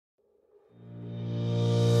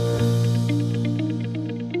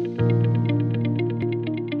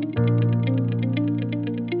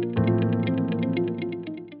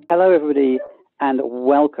Hello, everybody, and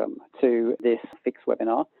welcome to this FIX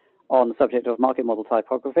webinar on the subject of market model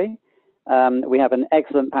typography. We have an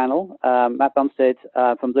excellent panel, Matt Bumstead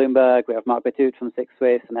from Bloomberg, we have Mark Betoot from Six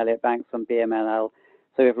Swiss, and Elliot Banks from BMLL.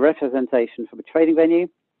 So we have representation from a trading venue,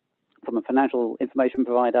 from a financial information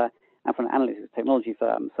provider, and from an analytics technology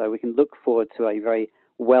firm. So we can look forward to a very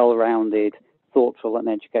well-rounded, thoughtful, and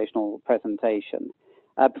educational presentation.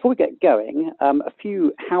 Before we get going, a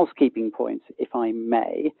few housekeeping points, if I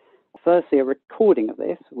may. Firstly, a recording of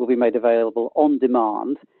this will be made available on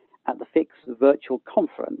demand at the FIX virtual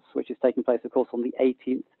conference, which is taking place, of course, on the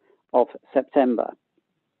 18th of September.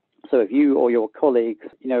 So if you or your colleagues,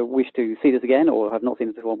 wish to see this again or have not seen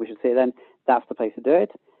this before and wish to see it then, that's the place to do it.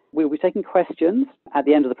 We'll be taking questions at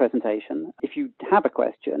the end of the presentation. If you have a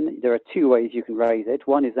question, there are two ways you can raise it.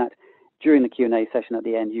 One is that during the Q&A session at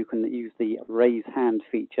the end, you can use the raise hand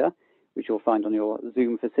feature, which you'll find on your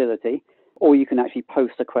Zoom facility, or you can actually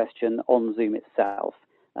post a question on Zoom itself,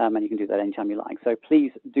 and you can do that anytime you like. So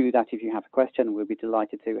please do that if you have a question. We'll be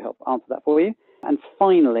delighted to help answer that for you. And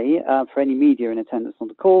finally, for any media in attendance on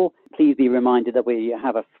the call, please be reminded that we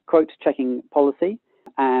have a quote checking policy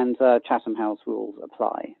and Chatham House rules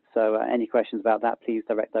apply. So any questions about that, please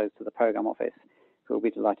direct those to the program office. We'll be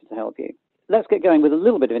delighted to help you. Let's get going with a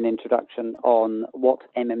little bit of an introduction on what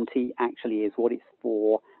MMT actually is, what it's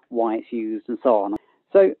for, why it's used, and so on.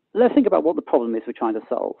 So let's think about what the problem is we're trying to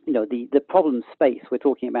solve. The problem space we're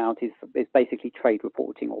talking about is basically trade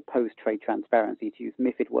reporting or post-trade transparency, to use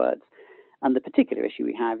MiFID words. And the particular issue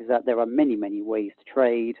we have is that there are many, many ways to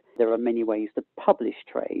trade. There are many ways to publish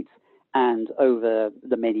trades. And over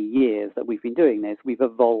the many years that we've been doing this, we've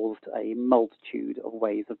evolved a multitude of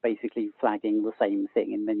ways of basically flagging the same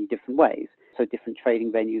thing in many different ways. So different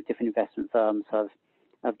trading venues, different investment firms have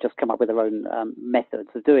just come up with their own methods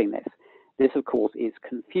of doing this. This, of course, is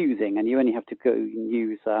confusing, and you only have to go and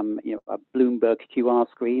use a Bloomberg QR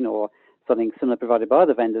screen or something similar provided by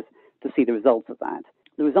other vendors to see the results of that.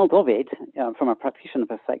 The result of it, from a practitioner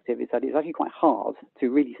perspective, is that it's actually quite hard to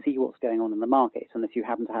really see what's going on in the market unless you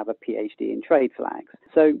happen to have a PhD in trade flags.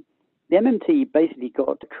 So the MMT basically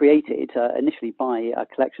got created initially by a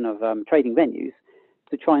collection of trading venues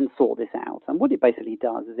to try and sort this out. And what it basically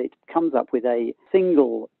does is it comes up with a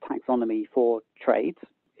single taxonomy for trades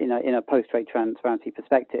in a post-trade transparency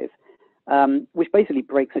perspective, which basically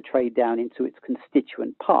breaks a trade down into its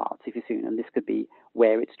constituent parts, if you see. And this could be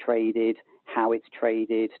where it's traded, how it's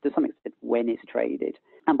traded, to some extent when it's traded.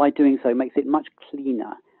 And by doing so, makes it much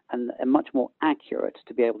cleaner and much more accurate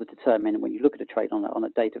to be able to determine when you look at a trade on a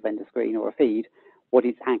data vendor screen or a feed, what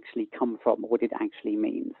it's actually come from, what it actually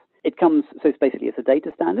means. So it's basically a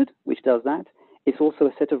data standard, which does that. It's also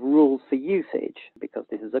a set of rules for usage, because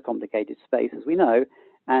this is a complicated space, as we know,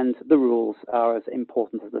 and the rules are as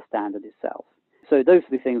important as the standard itself. So those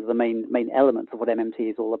are the things, the main elements of what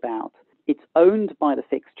MMT is all about. It's owned by the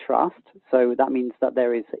FIX Trust, so that means that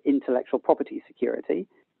there is intellectual property security.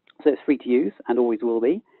 So it's free to use and always will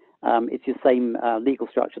be. It's the same legal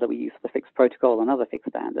structure that we use for the FIX protocol and other FIX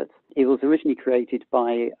standards. It was originally created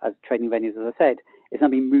by trading venues, as I said. It's now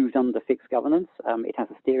been moved under FIX governance. It has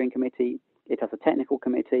a steering committee. It has a technical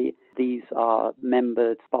committee. These are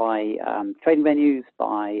membered by trading venues,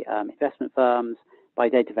 by investment firms, by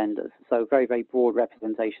data vendors. So very, very broad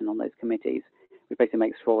representation on those committees, which basically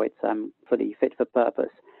makes sure it's fully fit for purpose.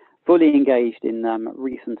 Fully engaged in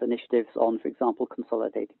recent initiatives on, for example,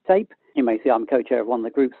 consolidated tape. You may see I'm co-chair of one of the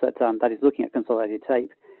groups that is looking at consolidated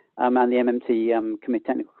tape. And the MMT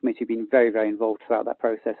technical committee have been very, very involved throughout that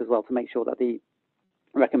process as well to make sure that the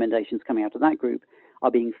recommendations coming out of that group are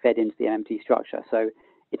being fed into the MMT structure. So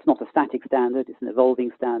it's not a static standard, it's an evolving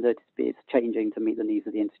standard, it's changing to meet the needs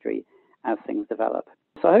of the industry as things develop.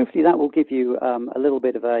 So hopefully that will give you a little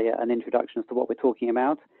bit of an introduction as to what we're talking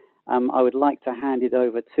about. I would like to hand it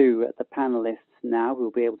over to the panelists now, who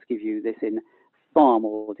will be able to give you this in far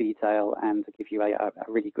more detail and give you a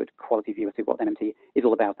really good quality view as to what MMT is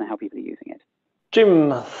all about and how people are using it.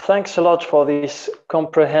 Jim, thanks a lot for this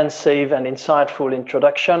comprehensive and insightful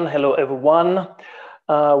introduction. Hello, everyone.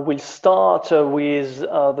 We'll start with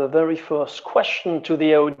the very first question to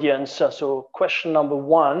the audience. So question number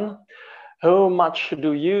one, how much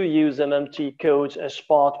do you use MMT codes as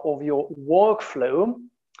part of your workflow?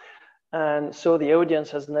 And so the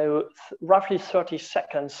audience has now roughly 30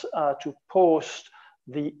 seconds to post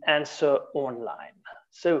the answer online.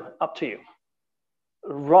 So up to you.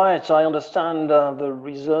 Right, I understand the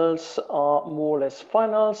results are more or less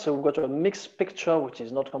final. So we've got a mixed picture, which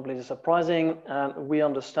is not completely surprising. And we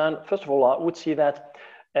understand, first of all, I would see that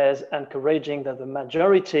as encouraging that the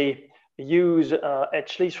majority use,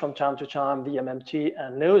 at least from time to time, the MMT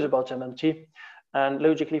and knows about MMT. And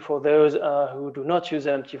logically, for those who do not use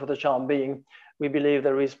MMT for the time being, we believe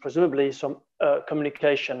there is presumably some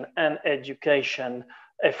communication and education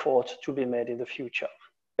effort to be made in the future.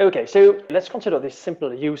 Okay, so let's consider this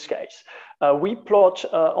simple use case. We plot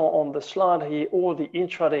on the slide here all the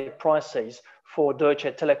intraday prices for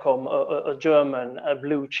Deutsche Telekom, a German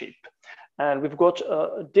blue chip. And we've got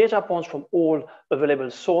data points from all available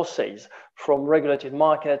sources, from regulated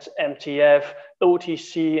markets, MTF,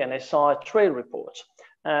 OTC, and SI trade reports.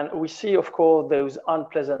 And we see, of course, those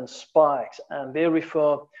unpleasant spikes, and they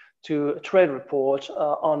refer to trade reports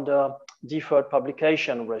under deferred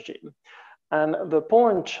publication regime. And the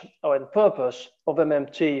point or the purpose of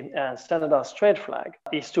MMT and standardized trade flag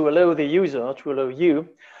is to allow the user, to allow you,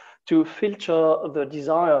 to filter the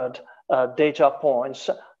desired data points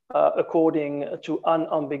according to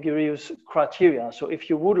unambiguous criteria. So if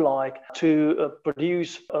you would like to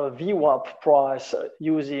produce a VWAP price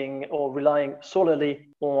using or relying solely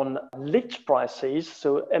on lit prices,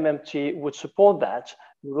 so MMT would support that.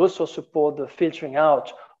 It would also support the filtering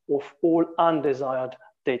out of all undesired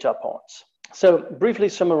data points. So briefly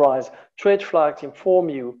summarize, trade flags inform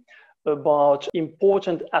you about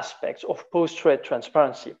important aspects of post-trade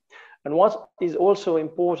transparency. And what is also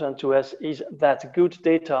important to us is that good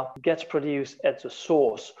data gets produced at the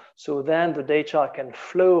source. So then the data can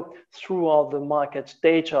flow throughout the market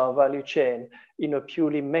data value chain in a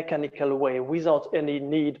purely mechanical way without any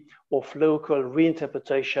need of local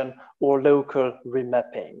reinterpretation or local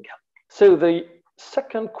remapping. So the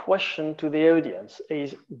second question to the audience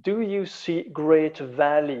is, do you see great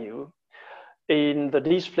value in the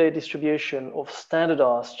display distribution of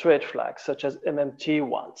standardized trade flags such as MMT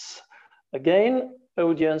ones? Again,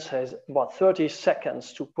 audience has about 30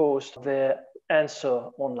 seconds to post their answer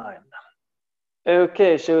online.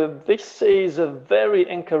 Okay, so this is a very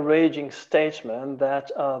encouraging statement that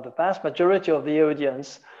the vast majority of the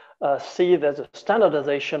audience see that the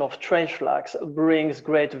standardization of trade flags brings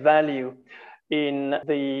great value in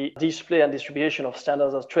the display and distribution of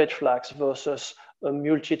standardized trade flags versus a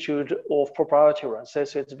multitude of proprietary ones. So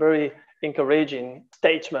it's very encouraging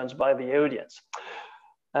statements by the audience.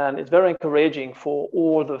 And it's very encouraging for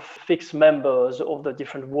all the FIX members of the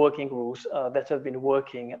different working groups that have been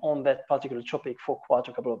working on that particular topic for quite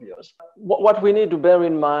a couple of years. What we need to bear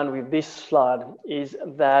in mind with this slide is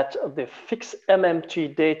that the FIX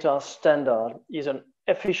MMT data standard is an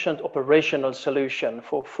efficient operational solution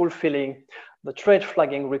for fulfilling the trade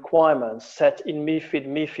flagging requirements set in MiFID,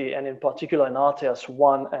 MiFI, and in particular in RTS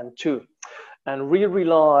 1 and 2. And we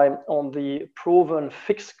rely on the proven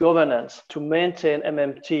FIX governance to maintain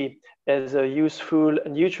MMT as a useful,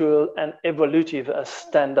 neutral, and evolutive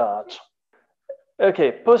standard.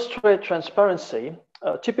 Okay, post-trade transparency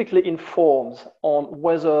typically informs on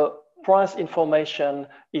whether price information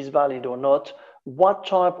is valid or not, what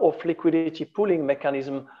type of liquidity pooling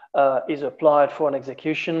mechanism is applied for an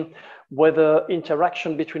execution, whether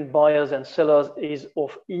interaction between buyers and sellers is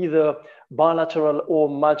of either bilateral or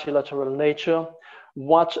multilateral nature,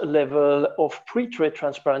 what level of pre-trade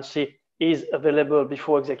transparency is available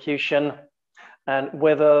before execution, and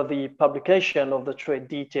whether the publication of the trade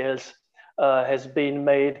details has been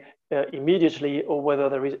made immediately, or whether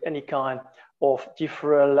there is any kind of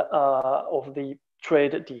deferral of the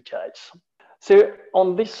trade details. So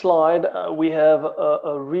on this slide, we have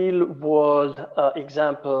a real world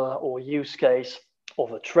example or use case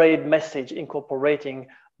of a trade message incorporating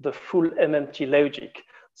the full MMT logic.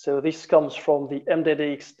 So this comes from the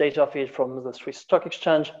MDDX data feed from the Swiss Stock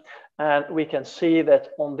Exchange. And we can see that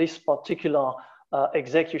on this particular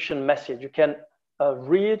execution message, you can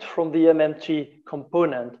read from the MMT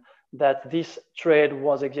component that this trade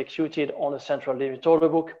was executed on a central limit order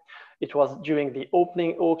book. It was during the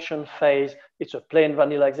opening auction phase. It's a plain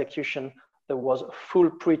vanilla execution. There was full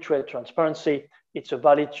pre-trade transparency. It's a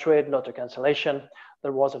valid trade, not a cancellation.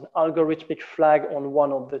 There was an algorithmic flag on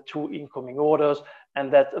one of the two incoming orders,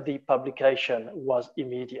 and that the publication was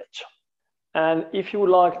immediate. And if you would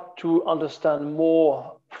like to understand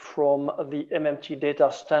more from the MMT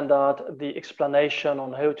data standard, the explanation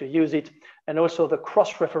on how to use it, and also the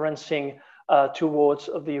cross-referencing towards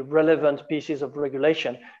the relevant pieces of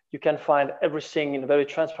regulation, you can find everything in a very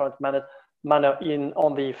transparent manner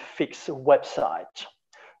on the FIX website.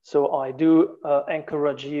 So I do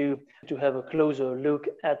encourage you to have a closer look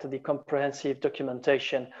at the comprehensive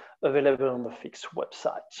documentation available on the FIX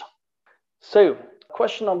website. So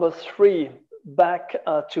question number 3, back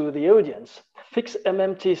to the audience. FIX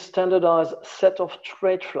MMT standardized set of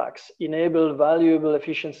trade flags enable valuable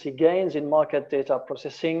efficiency gains in market data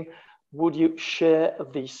processing. Would you share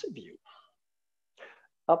this view?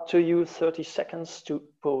 Up to you, 30 seconds to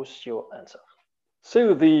post your answer.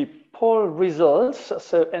 So the poll results,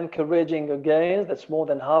 so encouraging again, that's more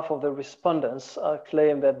than half of the respondents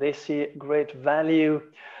claim that they see great value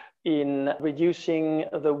in reducing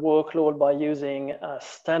the workload by using a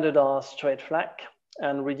standardized trade flag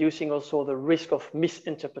and reducing also the risk of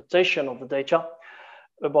misinterpretation of the data.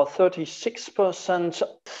 About 36%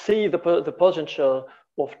 see the potential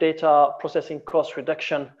of data processing cost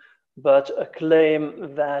reduction, but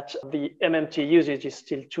claim that the MMT usage is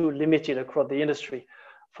still too limited across the industry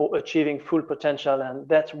for achieving full potential. And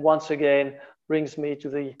that once again brings me to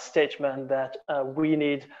the statement that we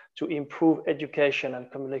need to improve education and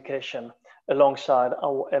communication alongside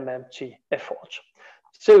our MMT efforts.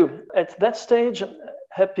 So at that stage,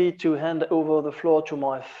 happy to hand over the floor to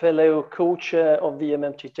my fellow co-chair of the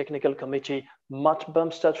MMT Technical Committee, Matt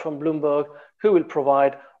Bumstead from Bloomberg, who will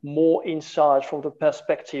provide more insight from the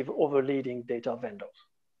perspective of a leading data vendor.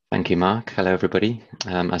 Thank you, Mark. Hello, everybody.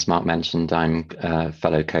 As Mark mentioned, I'm a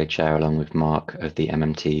fellow co-chair along with Mark of the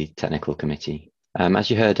MMT Technical Committee. As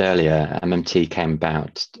you heard earlier, MMT came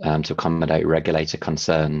about to accommodate regulator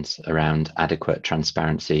concerns around adequate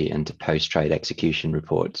transparency into post-trade execution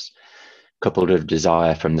reports, coupled with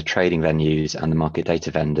desire from the trading venues and the market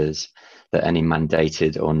data vendors that any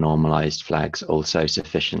mandated or normalized flags also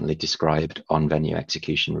sufficiently described on venue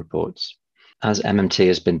execution reports. As MMT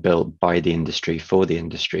has been built by the industry for the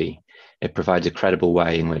industry, it provides a credible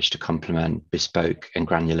way in which to complement bespoke and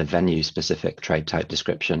granular venue-specific trade type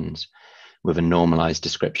descriptions with a normalized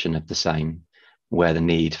description of the same, where the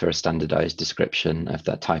need for a standardized description of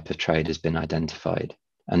that type of trade has been identified.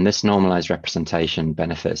 And this normalized representation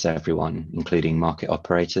benefits everyone, including market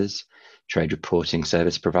operators, trade reporting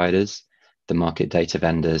service providers, the market data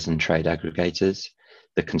vendors and trade aggregators,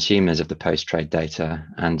 the consumers of the post-trade data,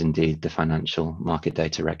 and indeed the financial market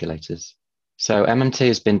data regulators. So MMT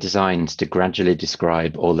has been designed to gradually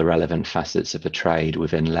describe all the relevant facets of a trade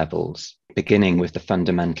within levels, beginning with the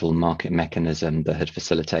fundamental market mechanism that had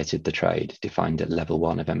facilitated the trade, defined at level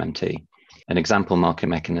 1 of MMT. An example market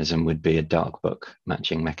mechanism would be a dark book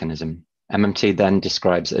matching mechanism. MMT then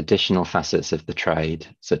describes additional facets of the trade,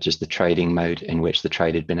 such as the trading mode in which the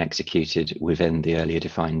trade had been executed within the earlier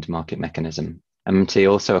defined market mechanism. MMT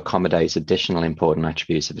also accommodates additional important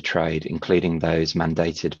attributes of a trade, including those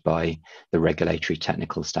mandated by the regulatory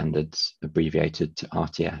technical standards, abbreviated to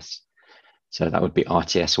RTS. So that would be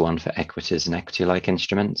RTS1 for equities and equity-like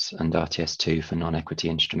instruments, and RTS2 for non-equity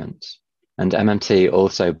instruments. And MMT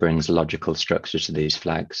also brings logical structure to these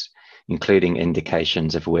flags, including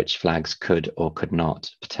indications of which flags could or could not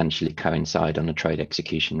potentially coincide on a trade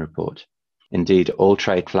execution report. Indeed, all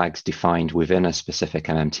trade flags defined within a specific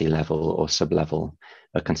MMT level or sublevel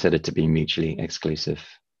are considered to be mutually exclusive.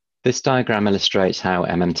 This diagram illustrates how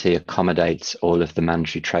MMT accommodates all of the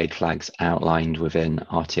mandatory trade flags outlined within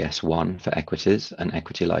RTS1 for equities and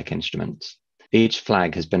equity-like instruments. Each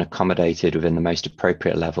flag has been accommodated within the most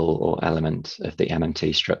appropriate level or element of the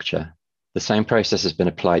MMT structure. The same process has been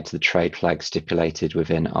applied to the trade flags stipulated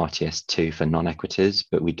within RTS2 for non-equities,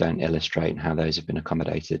 but we don't illustrate how those have been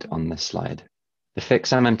accommodated on this slide. The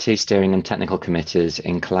FIXMMT steering and technical committees,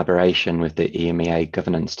 in collaboration with the EMEA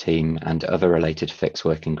governance team and other related FIX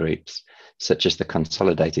working groups, such as the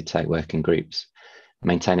Consolidated Tape working groups,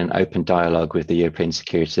 maintain an open dialogue with the European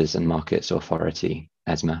Securities and Markets Authority,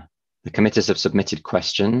 ESMA. The committees have submitted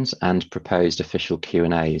questions and proposed official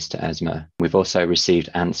Q&As to ESMA. We've also received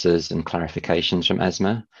answers and clarifications from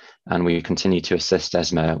ESMA, and we continue to assist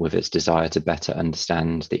ESMA with its desire to better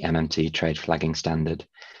understand the MMT trade flagging standard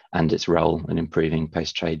and its role in improving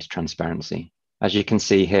post-trade transparency. As you can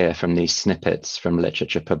see here from these snippets from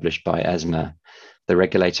literature published by ESMA, the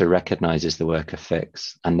regulator recognises the work of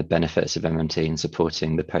FIX and the benefits of MMT in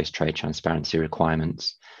supporting the post-trade transparency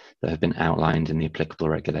requirements that have been outlined in the applicable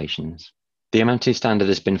regulations. The MMT standard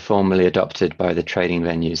has been formally adopted by the trading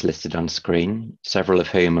venues listed on screen, several of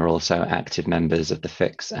whom are also active members of the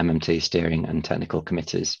FIX MMT steering and technical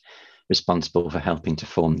committees responsible for helping to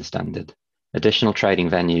form the standard. Additional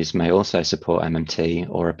trading venues may also support MMT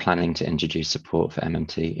or are planning to introduce support for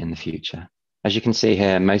MMT in the future. As you can see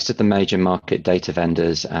here, most of the major market data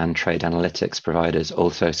vendors and trade analytics providers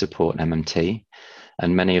also support MMT,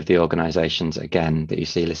 and many of the organizations, again, that you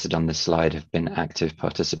see listed on this slide have been active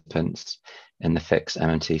participants in the FIX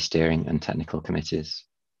MMT steering and technical committees.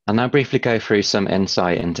 I'll now briefly go through some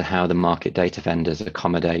insight into how the market data vendors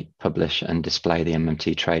accommodate, publish, and display the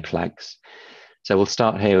MMT trade flags. So we'll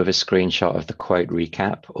start here with a screenshot of the quote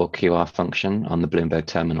recap or QR function on the Bloomberg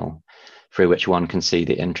terminal, through which one can see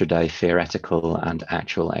the intraday theoretical and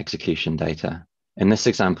actual execution data. In this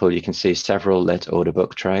example, you can see several lit order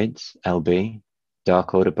book trades, LB,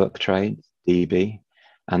 dark order book trades, DB,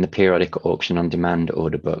 and the periodic auction on demand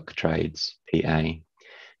order book trades, PA,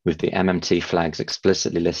 with the MMT flags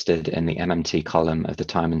explicitly listed in the MMT column of the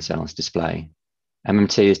time and sales display.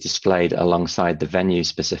 MMT is displayed alongside the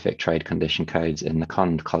venue-specific trade condition codes in the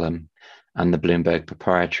COND column and the Bloomberg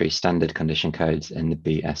proprietary standard condition codes in the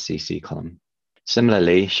BSCC column.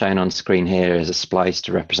 Similarly, shown on screen here is a spliced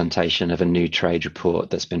representation of a new trade report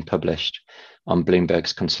that's been published on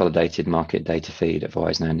Bloomberg's consolidated market data feed,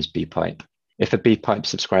 otherwise known as BPIPE. If a BPIPE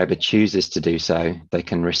subscriber chooses to do so, they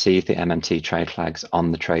can receive the MMT trade flags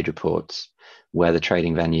on the trade reports, where the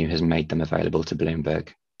trading venue has made them available to Bloomberg.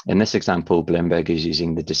 In this example, Bloomberg is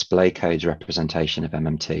using the display codes representation of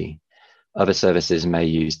MMT. Other services may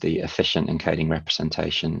use the efficient encoding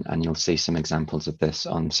representation, and you'll see some examples of this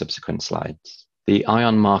on subsequent slides. The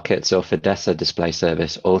Ion Markets or Fidessa display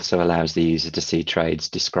service also allows the user to see trades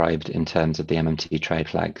described in terms of the MMT trade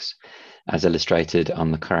flags, as illustrated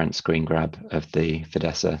on the current screen grab of the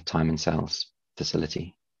Fidessa time and sales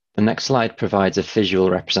facility. The next slide provides a visual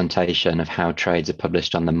representation of how trades are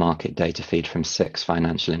published on the market data feed from SIX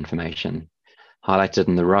Financial Information. Highlighted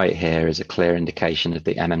on the right here is a clear indication of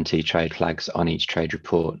the MMT trade flags on each trade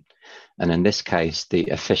report. And in this case, the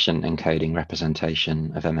efficient encoding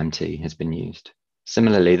representation of MMT has been used.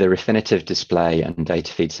 Similarly, the Refinitiv display and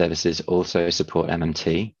data feed services also support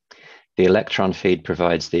MMT. The Electron feed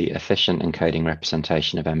provides the efficient encoding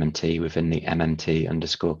representation of MMT within the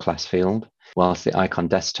MMT_class field, whilst the Icon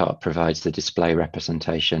Desktop provides the display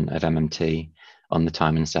representation of MMT on the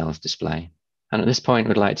time and sales display. And at this point,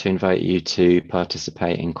 we'd like to invite you to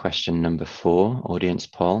participate in question number 4, audience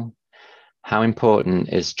poll. How important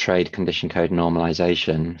is trade condition code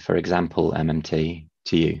normalization, for example, MMT,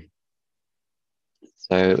 to you?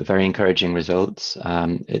 So very encouraging results.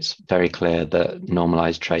 It's very clear that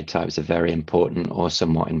normalized trade types are very important or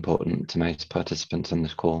somewhat important to most participants on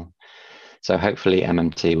this call. So hopefully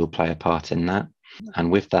MMT will play a part in that.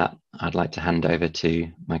 And with that, I'd like to hand over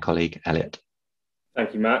to my colleague, Elliot.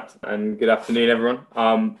 Thank you, Matt, and good afternoon, everyone.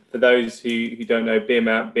 For those who don't know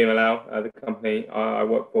BMLL, the company I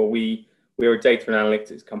work for, we are a data and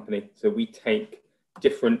analytics company. So we take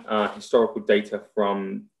different historical data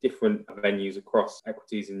from different venues across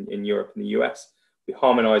equities in Europe and the US. We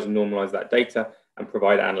harmonize and normalize that data and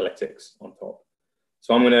provide analytics on top.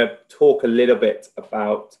 So I'm going to talk a little bit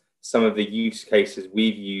about some of the use cases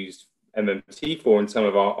we've used MMT for in some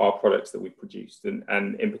of our products that we've produced.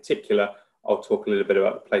 And in particular, I'll talk a little bit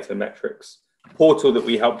about the Plato Metrics portal that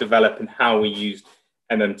we helped develop and how we used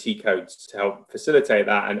MMT codes to help facilitate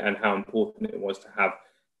that and how important it was to have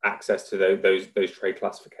access to those trade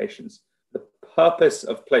classifications. The purpose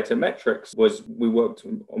of Plato Metrics was we worked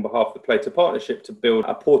on behalf of the Plato Partnership to build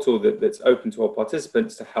a portal that's open to our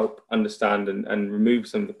participants to help understand and remove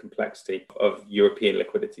some of the complexity of European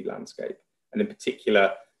liquidity landscape, and in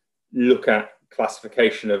particular, look at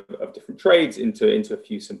classification of different trades into a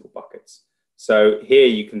few simple buckets. So here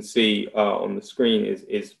you can see on the screen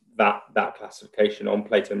is that classification on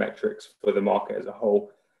Plato Metrics for the market as a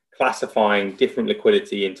whole, classifying different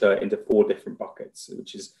liquidity into 4 different buckets,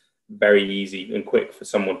 which is very easy and quick for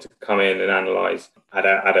someone to come in and analyze at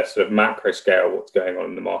a sort of macro scale what's going on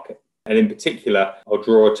in the market. And in particular, I'll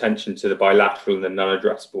draw attention to the bilateral and the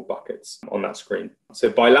non-addressable buckets on that screen.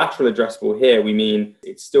 So bilateral addressable here, we mean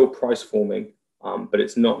it's still price forming, but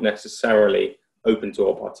it's not necessarily open to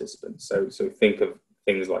all participants. So think of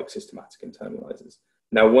things like systematic internalizers.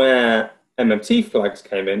 Now, where MMT flags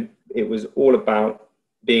came in, it was all about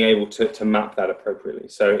being able to map that appropriately.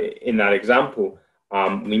 So in that example,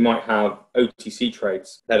 we might have OTC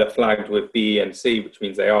trades that are flagged with B and C, which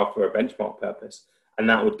means they are for a benchmark purpose, and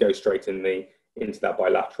that would go straight into that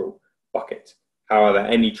bilateral bucket. However,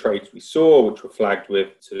 any trades we saw which were flagged with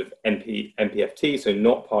sort of NPFT, so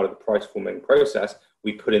not part of the price forming process,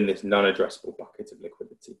 we put in this non-addressable bucket of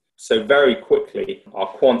liquidity. So very quickly, our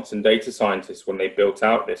quants and data scientists, when they built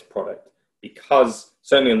out this product, because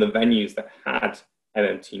certainly on the venues that had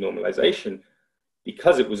MMT normalization,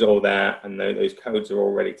 because it was all there and those codes are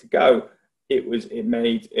all ready to go, it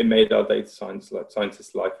made our data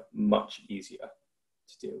scientists' life much easier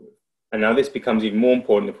to deal with. And now this becomes even more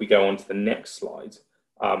important if we go on to the next slide,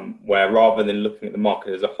 where rather than looking at the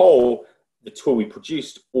market as a whole, the tool we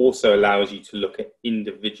produced also allows you to look at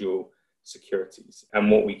individual securities. And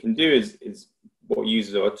what we can do is what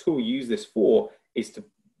users of our tool use this for is to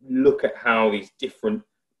look at how these different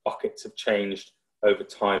buckets have changed over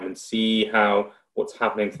time and see what's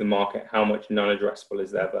happening to the market, how much non-addressable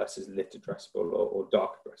is there versus lit addressable or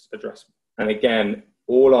dark addressable. And again,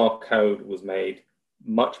 all our code was made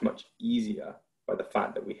much, much easier by the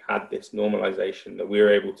fact that we had this normalization that we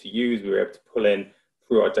were able to use, we were able to pull in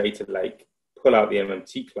through our data lake, pull out the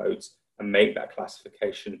MMT codes and make that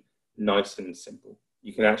classification nice and simple.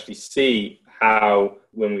 You can actually see how,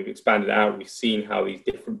 when we've expanded out, we've seen how these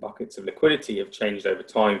different buckets of liquidity have changed over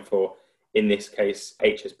time for, in this case,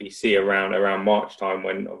 HSBC around March time,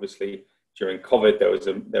 when obviously during COVID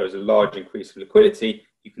there was a large increase of liquidity.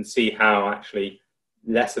 You can see how actually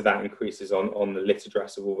less of that increases on the lit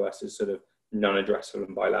addressable versus sort of non-addressable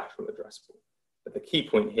and bilateral addressable. But the key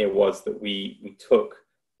point here was that we took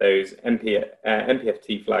those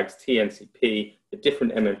MPFT flags, TNCP, the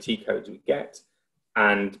different MMT codes we get,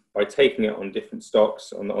 and by taking it on different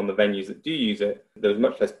stocks on the venues that do use it, there was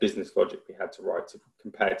much less business logic we had to write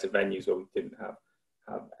compared to venues where we didn't have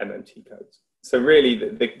MMT codes. So really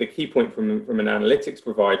the key point from an analytics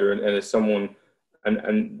provider and as someone,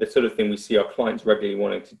 and the sort of thing we see our clients regularly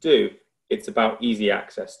wanting to do, it's about easy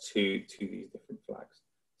access to these different flags.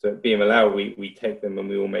 So at BMLL, we take them and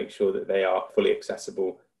we will make sure that they are fully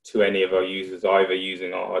accessible to any of our users, either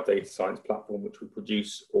using our data science platform, which we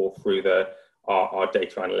produce, or through our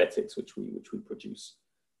data analytics, which we produce.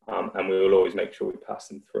 And we will always make sure we pass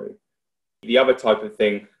them through. The other type of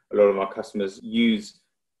thing a lot of our customers use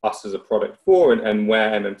us as a product for, and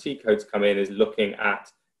where MMT codes come in, is looking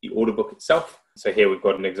at the order book itself. So here we've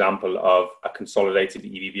got an example of a consolidated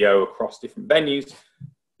EBBO across different venues,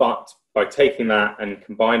 but by taking that and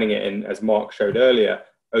combining it in, as Mark showed earlier,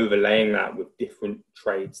 overlaying that with different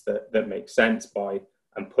trades that make sense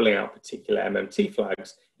and pulling out particular MMT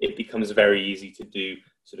flags, it becomes very easy to do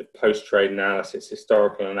sort of post-trade analysis,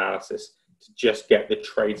 historical analysis, to just get the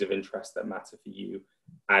trades of interest that matter for you.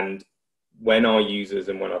 And when our users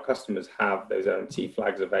and when our customers have those MMT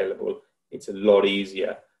flags available, it's a lot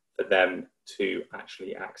easier for them to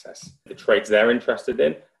actually access the trades they're interested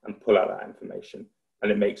in and pull out that information.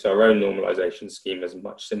 And it makes our own normalization scheme as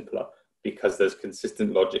much simpler, because there's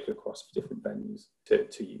consistent logic across different venues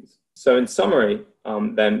to use. So in summary,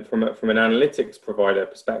 then from an analytics provider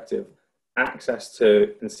perspective, access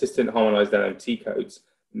to consistent harmonized MMT codes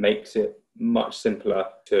makes it much simpler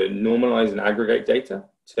to normalize and aggregate data,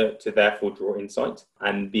 to therefore draw insight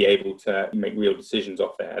and be able to make real decisions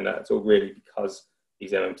off it. And that's all really because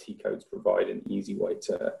these MMT codes provide an easy way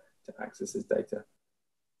to access this data.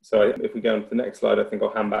 So if we go on to the next slide, I think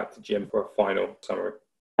I'll hand back to Jim for a final summary.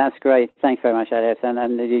 That's great. Thanks very much, Elliot. And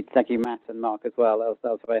indeed, thank you, Matt and Mark, as well. That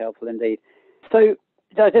was very helpful indeed. So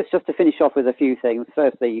just to finish off with a few things.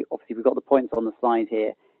 Firstly, obviously, we've got the points on the slide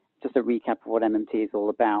here. Just a recap of what MMT is all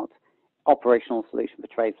about. Operational solution for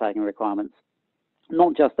trade flagging requirements.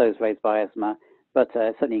 Not just those raised by ESMA, but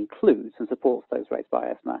certainly includes and supports those raised by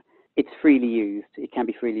ESMA. It's freely used. It can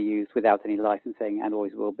be freely used without any licensing, and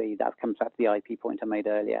always will be. That comes back to the IP point I made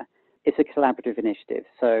earlier. It's a collaborative initiative,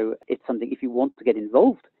 so it's something, if you want to get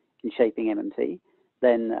involved in shaping MMT,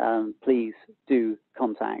 then please do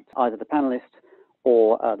contact either the panelists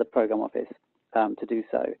or the program office to do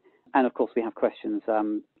so. And of course, we have questions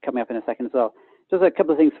coming up in a second as well. Just a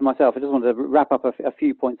couple of things for myself. I just wanted to wrap up a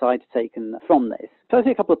few points I'd taken from this.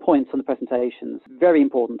 Firstly, a couple of points on the presentations. Very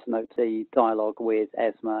important to note the dialogue with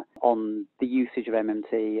ESMA on the usage of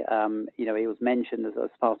MMT. It was mentioned as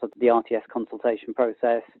part of the RTS consultation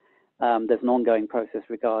process. There's an ongoing process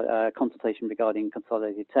consultation regarding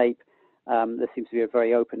consolidated tape. There seems to be a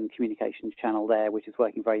very open communications channel there, which is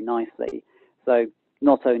working very nicely. So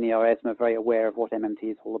not only are ESMA very aware of what MMT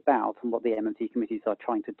is all about and what the MMT committees are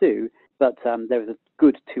trying to do, but there is a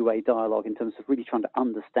good two-way dialogue in terms of really trying to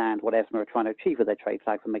understand what ESMA are trying to achieve with their trade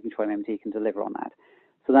flags and making sure MMT can deliver on that.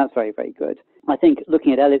 So that's very, very good. I think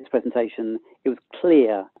looking at Elliot's presentation, it was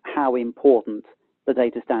clear how important the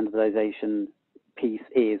data standardization piece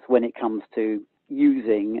is when it comes to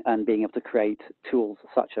using and being able to create tools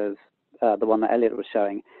such as the one that Elliot was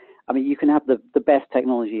showing. I mean, you can have the best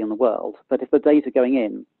technology in the world, but if the data going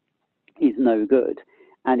in is no good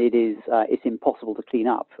and it's impossible to clean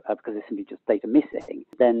up because there's simply just data missing,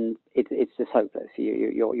 then it's just hopeless.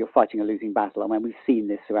 You're fighting a losing battle. I mean, we've seen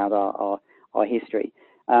this throughout our history.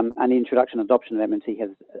 And the introduction and adoption of MMT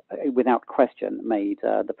has, without question, made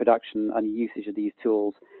the production and usage of these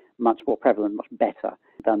tools much more prevalent, much better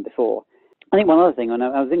than before. I think one other thing, and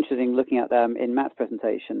I was interested in looking at in Matt's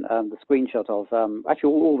presentation, the screenshot of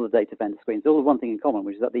actually all the data vendor screens. There was one thing in common,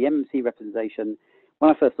 which is that the MMT representation,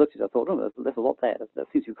 when I first looked at it, I thought, oh, there's a lot there. That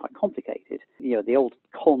seems to be quite complicated. The old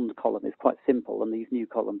cond column is quite simple, and these new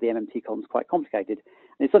columns, the MMT column, is quite complicated.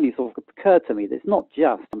 And it suddenly sort of occurred to me that it's not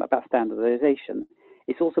just about standardization.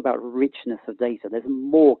 It's also about richness of data. There's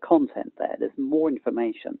more content there. There's more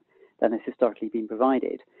information than has historically been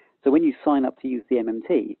provided. So when you sign up to use the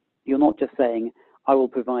MMT, you're not just saying, I will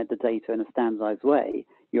provide the data in a standardized way.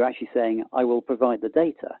 You're actually saying, I will provide the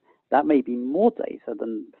data That may be more data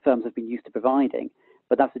than firms have been used to providing,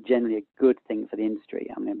 but that's generally a good thing for the industry.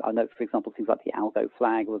 I mean, I know, for example, things like the algo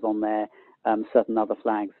flag was on there, certain other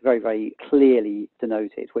flags, very, very clearly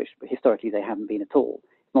denoted, which historically they haven't been at all.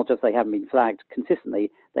 It's not just they haven't been flagged consistently,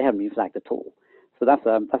 they haven't been flagged at all. So that's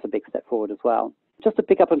a big step forward as well. Just to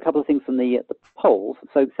pick up on a couple of things from the polls.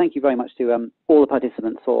 So thank you very much to all the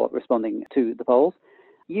participants for responding to the polls.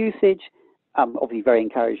 Usage, obviously very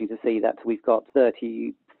encouraging to see that we've got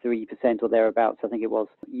 33% or thereabouts, I think it was,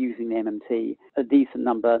 using the MMT, a decent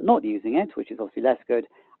number not using it, which is obviously less good.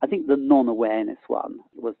 I think the non-awareness one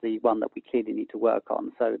was the one that we clearly need to work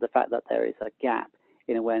on. So the fact that there is a gap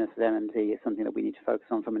in awareness of MMT is something that we need to focus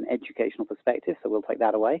on from an educational perspective, so we'll take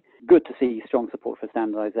that away. Good to see strong support for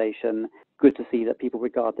standardization. Good to see that people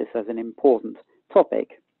regard this as an important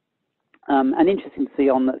topic. And interesting to see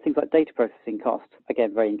on things like data processing costs.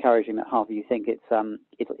 Again, very encouraging that half of you think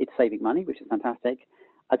it's saving money, which is fantastic.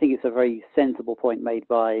 I think it's a very sensible point made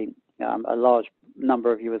by a large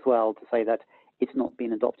number of you as well to say that it's not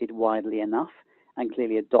been adopted widely enough, and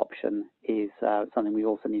clearly adoption is something we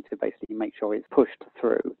also need to basically make sure it's pushed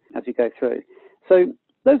through as we go through. So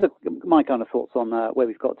those are my kind of thoughts on where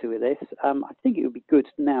we've got to with this. I think it would be good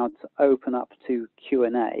now to open up to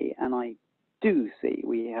Q&A, and I do see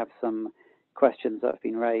we have some questions that have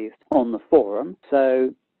been raised on the forum.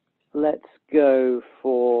 So let's go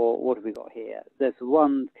for, what have we got here? There's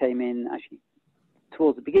one came in actually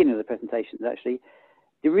towards the beginning of the presentation, actually.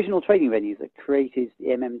 The original trading venues that created the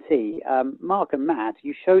MMT. Mark and Matt,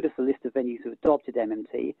 you showed us a list of venues who adopted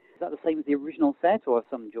MMT. Is that the same as the original set, or have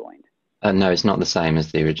some joined? No, it's not the same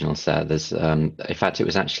as the original set. There's, in fact, it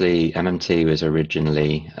was actually, MMT was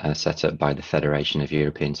originally set up by the Federation of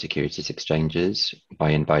European Securities Exchanges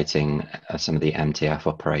by inviting some of the MTF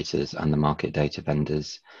operators and the market data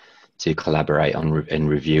vendors to collaborate on in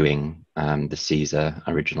reviewing the CSER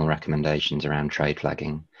original recommendations around trade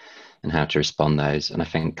flagging and how to respond those. And I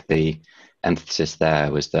think the emphasis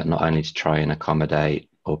there was that not only to try and accommodate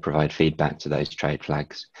or provide feedback to those trade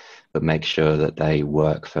flags, but make sure that they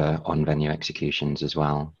work for on-venue executions as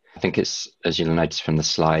well. I think it's, as you'll notice from the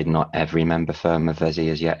slide, not every member firm of VESI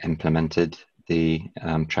has yet implemented the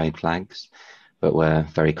trade flags, but we're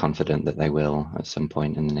very confident that they will at some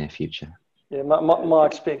point in the near future. Yeah,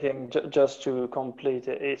 Mark speaking, just to complete,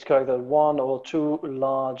 it's correct that one or two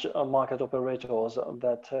large market operators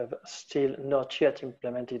that have still not yet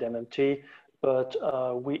implemented MMT, but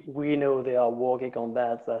we know they are working on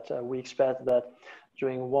that we expect that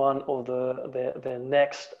during one of the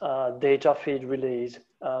next data feed release,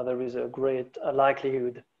 there is a great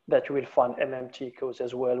likelihood that you will find MMT codes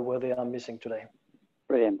as well where they are missing today.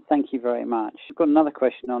 Brilliant, thank you very much. I've got another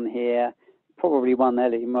question on here. Probably one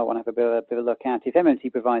there that you might want to have a bit of a look at. If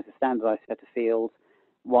MMT provides a standardized set of fields,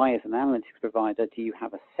 why, as an analytics provider, do you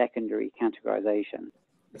have a secondary categorization?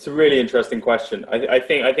 It's a really interesting question. I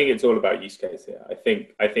think it's all about use case here. I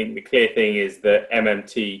think the clear thing is that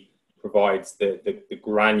MMT provides the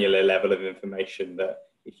granular level of information that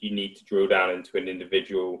if you need to drill down into an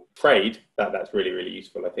individual trade, that's really, really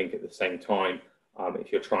useful. I think at the same time,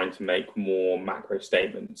 if you're trying to make more macro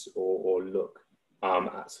statements or look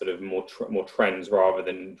at sort of more trends rather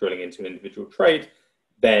than drilling into an individual trade,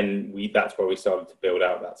 then that's where we started to build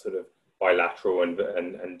out that sort of bilateral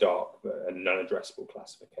and dark and non-addressable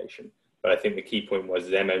classification. But I think the key point was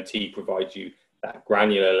that MMT provides you that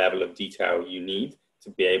granular level of detail you need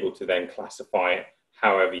to be able to then classify it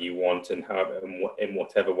however you want and in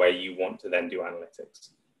whatever way you want to then do analytics.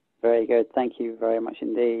 Very good. Thank you very much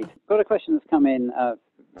indeed. Got a question that's come in,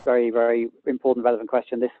 very, very important, relevant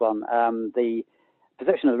question, this one. The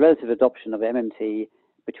perception of the relative adoption of MMT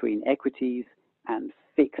between equities and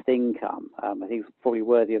fixed income. I think it's probably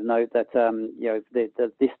worthy of note that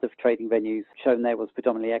the list of trading venues shown there was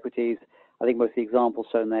predominantly equities. I think most of the examples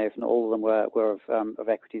shown there, if not all of them, were of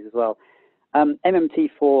equities as well. MMT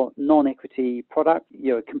for non-equity product,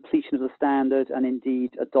 completion of the standard and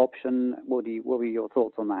indeed adoption. What were your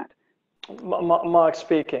thoughts on that? Mark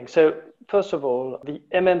speaking. So first of all, the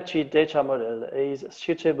MMT data model is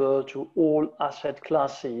suitable to all asset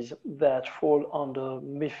classes that fall under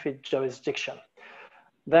MiFID jurisdiction.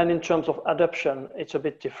 Then in terms of adoption, it's a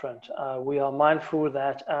bit different. We are mindful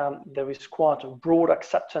that there is quite a broad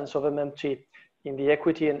acceptance of MMT in the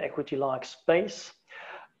equity and equity-like space.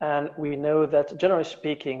 And we know that generally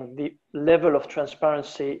speaking, the level of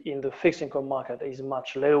transparency in the fixed income market is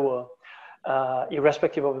much lower,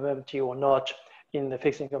 irrespective of MMT or not in the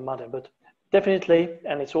fixed income market. But definitely,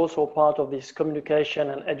 and it's also part of this communication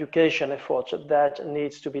and education effort that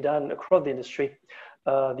needs to be done across the industry,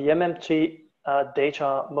 the MMT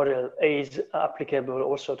data model is applicable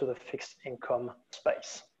also to the fixed income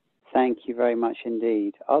space. Thank you very much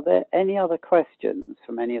indeed. Are there any other questions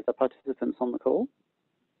from any of the participants on the call?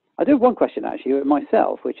 I do have one question actually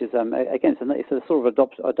myself, which is again, it's a sort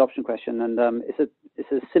of adoption question, and it's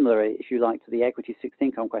a similar, if you like, to the equity fixed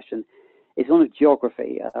income question. It's one of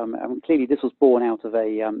geography. Clearly, this was born out of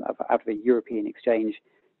a European exchange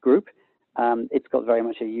group. It's got very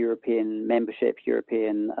much a European membership,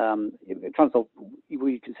 European trying to solve what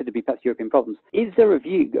you consider to be perhaps European problems. Is there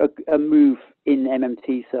a move in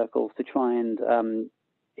MMT circles to try and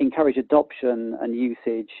encourage adoption and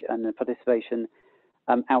usage and participation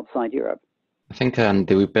outside Europe? I think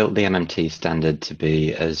we built the MMT standard to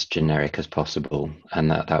be as generic as possible, and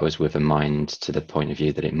that was with a mind to the point of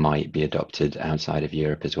view that it might be adopted outside of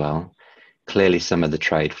Europe as well. Clearly, some of the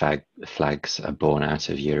trade flags are born out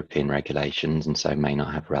of European regulations and so may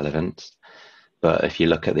not have relevance. But if you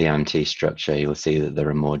look at the MMT structure, you'll see that there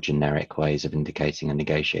are more generic ways of indicating a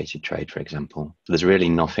negotiated trade, for example. So there's really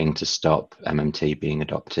nothing to stop MMT being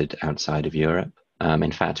adopted outside of Europe.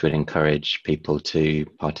 In fact, we'd encourage people to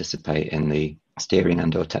participate in the steering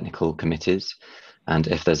and/or technical committees. And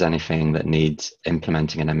if there's anything that needs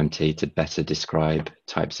implementing an MMT to better describe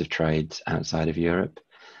types of trades outside of Europe,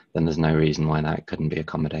 then there's no reason why that couldn't be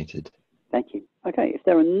accommodated. Thank you. Okay, if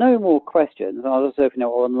there are no more questions, I'll just open it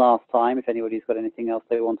one last time if anybody's got anything else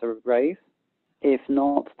they want to raise. If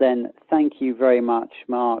not, then thank you very much,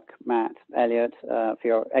 Mark, Matt, Elliot, for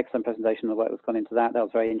your excellent presentation of the work that's gone into that. That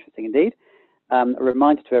was very interesting indeed. A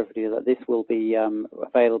reminder to everybody that this will be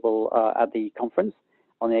available at the conference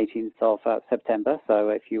on the 18th of September. So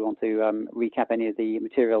if you want to recap any of the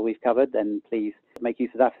material we've covered, then please make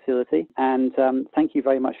use of that facility. And thank you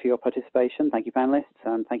very much for your participation. Thank you, panelists,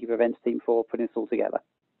 and thank you for events team for putting this all together.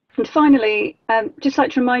 And finally, just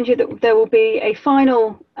like to remind you that there will be a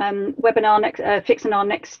final webinar, FIXinar,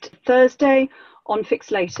 next Thursday on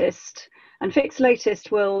Fix Latest. And Fix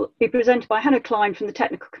Latest will be presented by Hanno Klein from the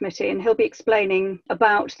Technical Committee, and he'll be explaining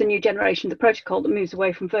about the new generation of the protocol that moves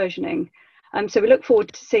away from versioning. So we look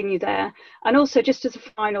forward to seeing you there. And also, just as a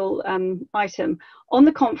final item, on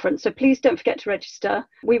the conference, so please don't forget to register,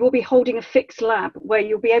 we will be holding a Fix Lab where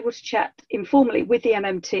you'll be able to chat informally with the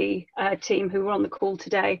MMT team who were on the call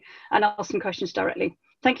today and ask some questions directly.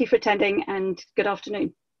 Thank you for attending and good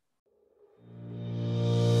afternoon.